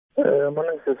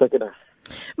Morning, Sakina.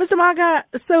 Mr. Maga,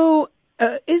 so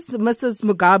is Mrs.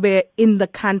 Mugabe in the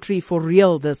country for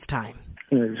real this time?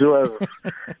 She was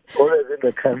always in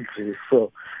the country,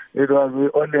 so we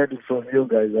only heard it from you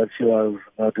guys that she was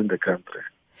not in the country.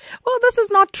 Well, this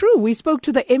is not true. We spoke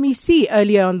to the MEC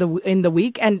earlier in the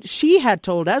week, and she had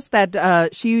told us that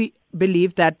she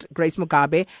believed that Grace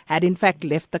Mugabe had in fact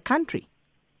left the country.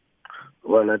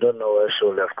 Well, I don't know where she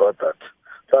would have got that.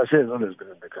 So she has always been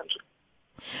in the country.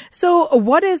 So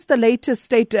what is the latest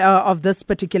state of this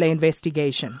particular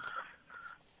investigation?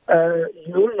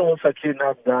 You know,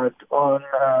 Sakina, that on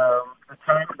the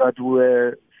time that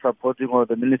we're supporting, or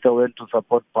the minister went to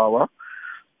support Power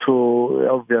to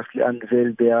obviously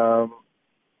unveil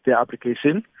their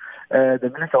application,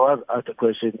 the minister was asked a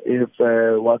question if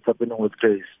what's happening with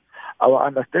Grace. Our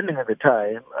understanding at the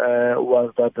time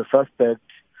was that the suspect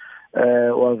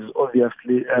was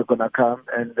obviously going to come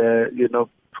and,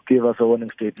 give us a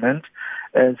warning statement.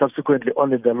 And subsequently,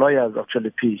 only the lawyers actually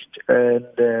pitched. And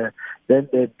then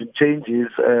there had been changes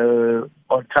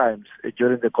on times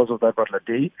during the course of that particular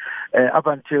day. Up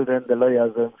until then, the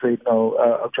lawyers said, no,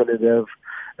 actually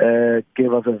they've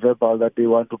gave us a verbal that they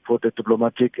want to put a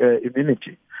diplomatic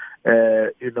immunity,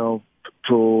 to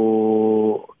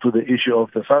the issue of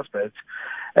the suspect.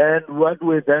 And what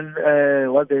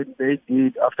they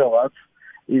did afterwards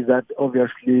is that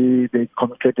obviously they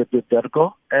communicated with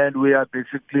DERCO, and we are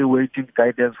basically waiting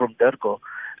guidance from DERCO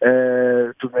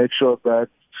to make sure that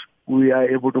we are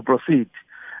able to proceed.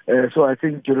 So I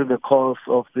think during the course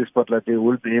of this particular day,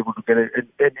 we'll be able to get an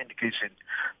indication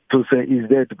to say is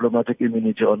there diplomatic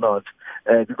immunity or not,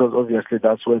 because obviously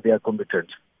that's where they are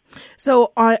competent.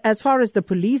 So as far as the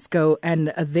police go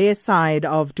and their side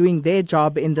of doing their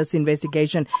job in this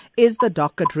investigation, is the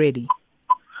docket ready?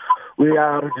 We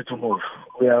are ready to move.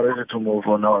 We are ready to move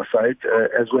on our side.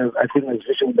 As well, I think as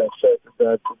Vision said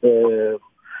that the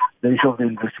issue of the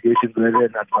investigation is at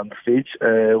an advanced stage.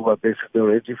 We're basically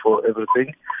ready for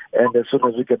everything. And as soon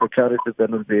as we get the clarity,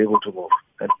 then we'll be able to move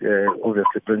and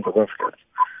obviously bring the Africans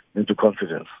into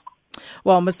confidence.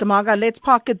 Well, Mr. Maga, let's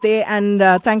park it there, and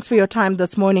thanks for your time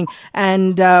this morning.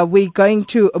 And we're going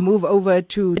to move over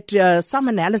to some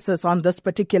analysis on this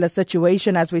particular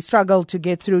situation as we struggle to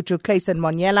get through to Clayson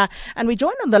Monyela. And we're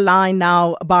joined on the line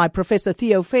now by Professor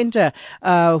Theo Venter,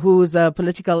 who's a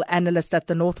political analyst at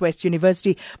the Northwest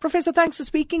University. Professor, thanks for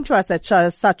speaking to us at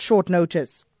such short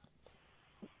notice.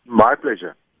 My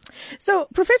pleasure. So,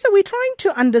 Professor, we're trying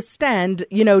to understand,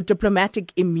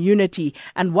 diplomatic immunity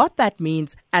and what that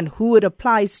means and who it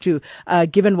applies to,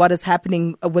 given what is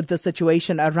happening with the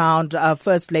situation around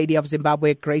First Lady of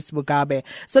Zimbabwe, Grace Mugabe.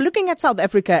 So, looking at South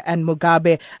Africa and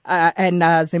Mugabe,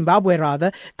 and Zimbabwe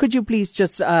rather, could you please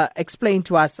just explain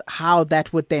to us how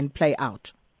that would then play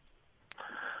out?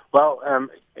 Well,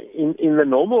 in the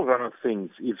normal run of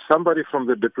things, if somebody from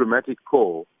the diplomatic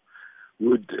corps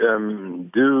would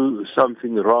do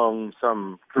something wrong,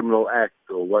 some criminal act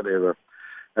or whatever,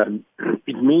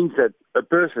 it means that a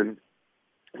person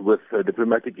with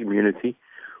diplomatic immunity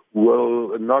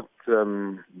will not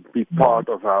be part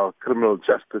of our criminal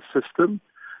justice system,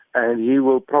 and he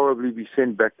will probably be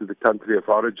sent back to the country of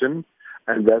origin,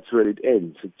 and that's where it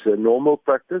ends. It's a normal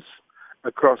practice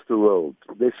across the world.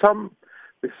 There's some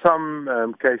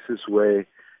cases where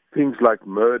things like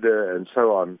murder and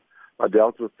so on are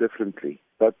dealt with differently.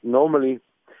 But normally,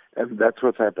 that's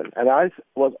what's happened. And I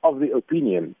was of the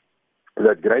opinion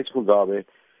that Grace Mugabe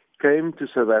came to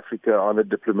South Africa on a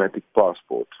diplomatic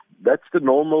passport. That's the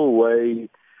normal way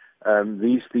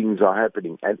these things are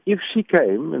happening. And if she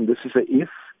came, and this is a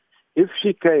if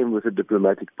she came with a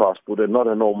diplomatic passport and not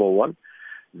a normal one,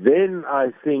 then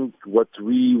I think what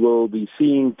we will be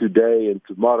seeing today and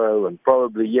tomorrow and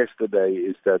probably yesterday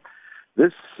is that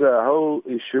this whole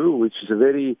issue, which is a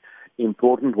very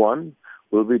important one,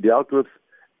 will be dealt with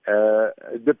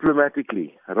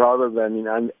diplomatically rather than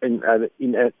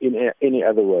in any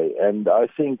other way. And I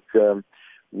think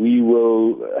we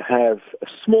will have a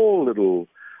small little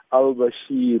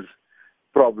al-Bashir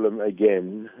problem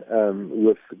again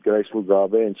with Grace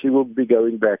Mugabe, and she will be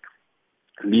going back,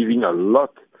 leaving a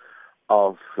lot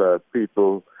of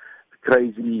people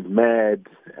crazy, mad,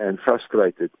 and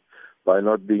frustrated by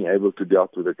not being able to deal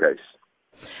with the case.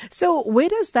 So where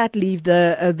does that leave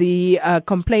the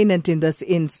complainant in this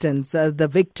instance, the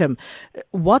victim?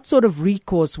 What sort of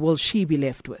recourse will she be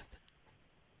left with?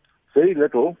 Very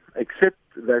little, except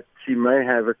that she may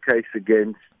have a case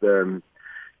against the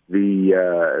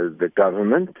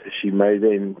government. She may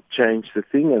then change the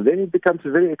thing, and then it becomes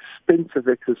a very expensive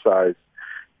exercise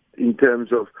in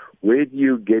terms of where do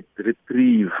you get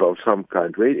reprieve of some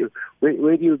kind? Where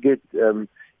do you get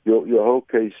your whole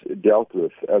case dealt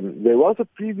with. There was a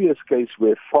previous case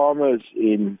where farmers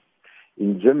in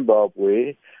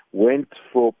Zimbabwe went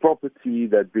for property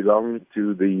that belonged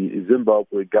to the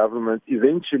Zimbabwe government.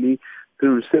 Eventually,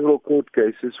 through several court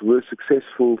cases, were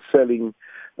successful selling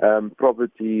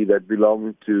property that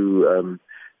belonged to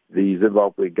the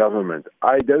Zimbabwe government.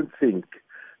 I don't think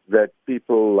that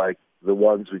people like the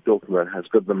ones we're talking about has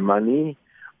got the money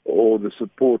or the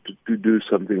support to do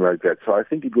something like that. So I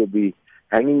think it will be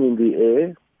hanging in the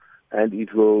air, and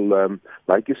it will,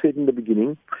 like you said in the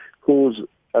beginning, cause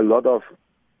a lot of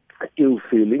ill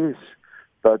feelings.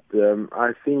 But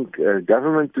I think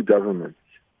government to government,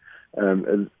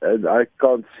 and I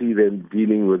can't see them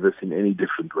dealing with this in any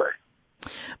different way.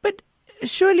 But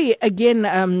surely,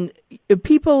 again,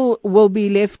 people will be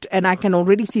left, and I can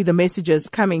already see the messages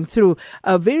coming through,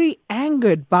 very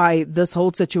angered by this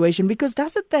whole situation, because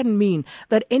does it then mean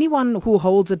that anyone who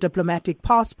holds a diplomatic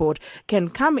passport can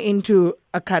come into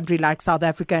a country like South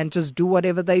Africa and just do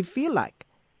whatever they feel like?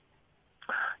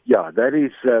 Yeah, that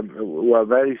is,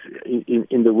 that is,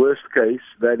 in the worst case,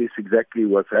 that is exactly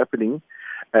what's happening,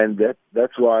 and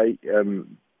that's why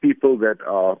people that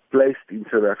are placed in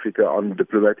South Africa on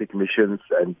diplomatic missions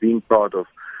and being part of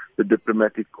the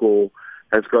diplomatic corps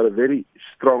has got a very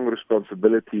strong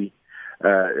responsibility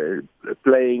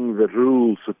playing the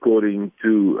rules according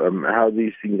to how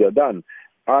these things are done.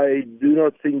 I do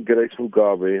not think Grace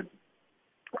Mugabe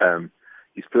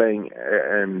is playing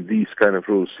these kind of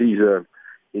rules. She's,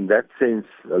 in that sense,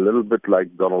 a little bit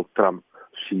like Donald Trump.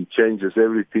 She changes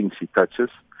everything she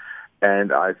touches,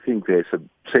 and I think there's a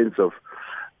sense of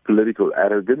political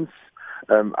arrogance.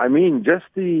 I mean, just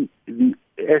the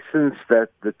essence that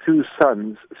the two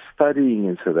sons studying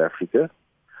in South Africa,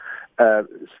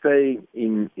 staying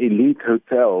in elite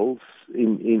hotels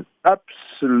in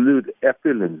absolute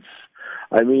opulence.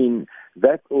 I mean,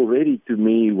 that already to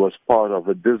me was part of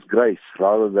a disgrace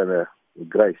rather than a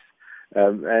grace.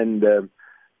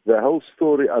 The whole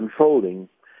story unfolding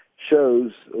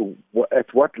shows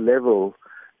at what level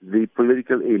the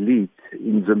political elite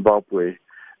in Zimbabwe,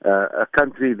 a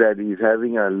country that is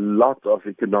having a lot of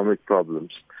economic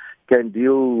problems, can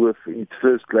deal with its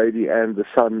first lady and the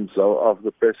sons of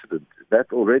the president.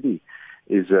 That already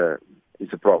is a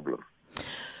problem.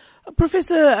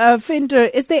 Professor Venter,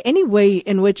 is there any way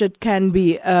in which it can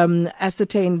be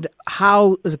ascertained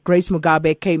how Grace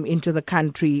Mugabe came into the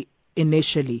country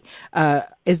initially?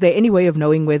 Is there any way of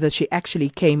knowing whether she actually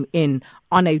came in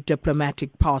on a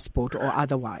diplomatic passport or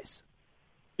otherwise?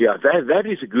 Yeah, that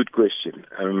is a good question.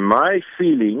 My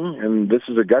feeling, and this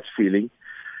is a gut feeling,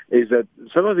 is that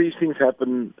some of these things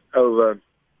happen over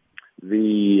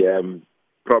the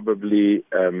probably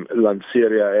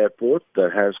Lanseria Airport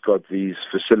that has got these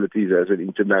facilities as an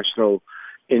international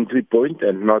entry point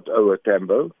and not over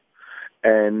Tambo.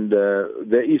 And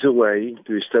there is a way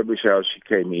to establish how she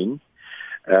came in.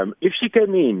 If she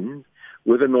came in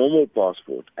with a normal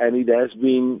passport and it has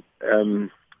been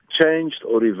changed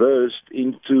or reversed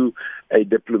into a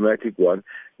diplomatic one,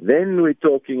 then we're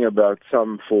talking about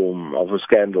some form of a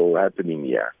scandal happening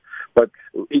here. But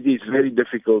it is very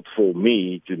difficult for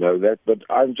me to know that, but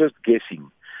I'm just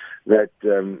guessing that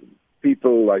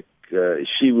people like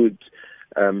she would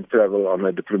travel on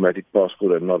a diplomatic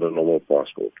passport and not a normal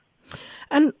passport.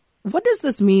 And what does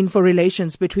this mean for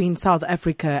relations between South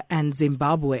Africa and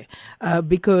Zimbabwe?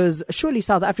 Because surely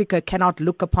South Africa cannot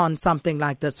look upon something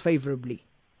like this favorably.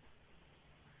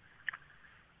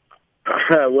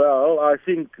 Well, I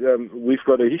think we've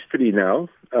got a history now.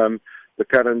 The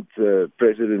current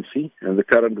presidency and the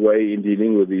current way in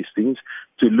dealing with these things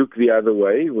to look the other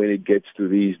way when it gets to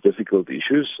these difficult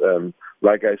issues.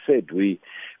 Like I said, we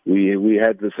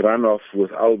had this runoff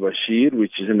with al-Bashir,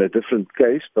 which is in a different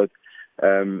case, but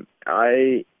I'm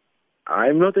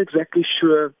not exactly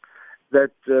sure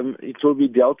that it will be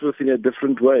dealt with in a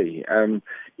different way.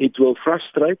 It will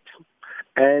frustrate,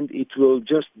 and it will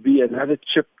just be another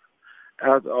chip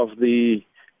out of the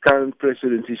current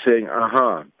presidency saying,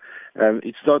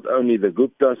 it's not only the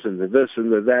Guptas and the this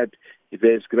and the that,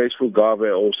 there's Grace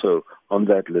Mugabe also on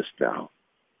that list now.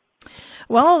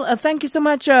 Well, thank you so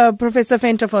much, Professor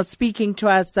Venter, for speaking to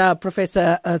us.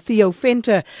 Professor Theo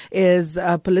Venter is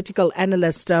a political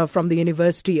analyst from the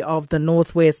University of the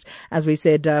Northwest. As we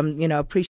said, appreciate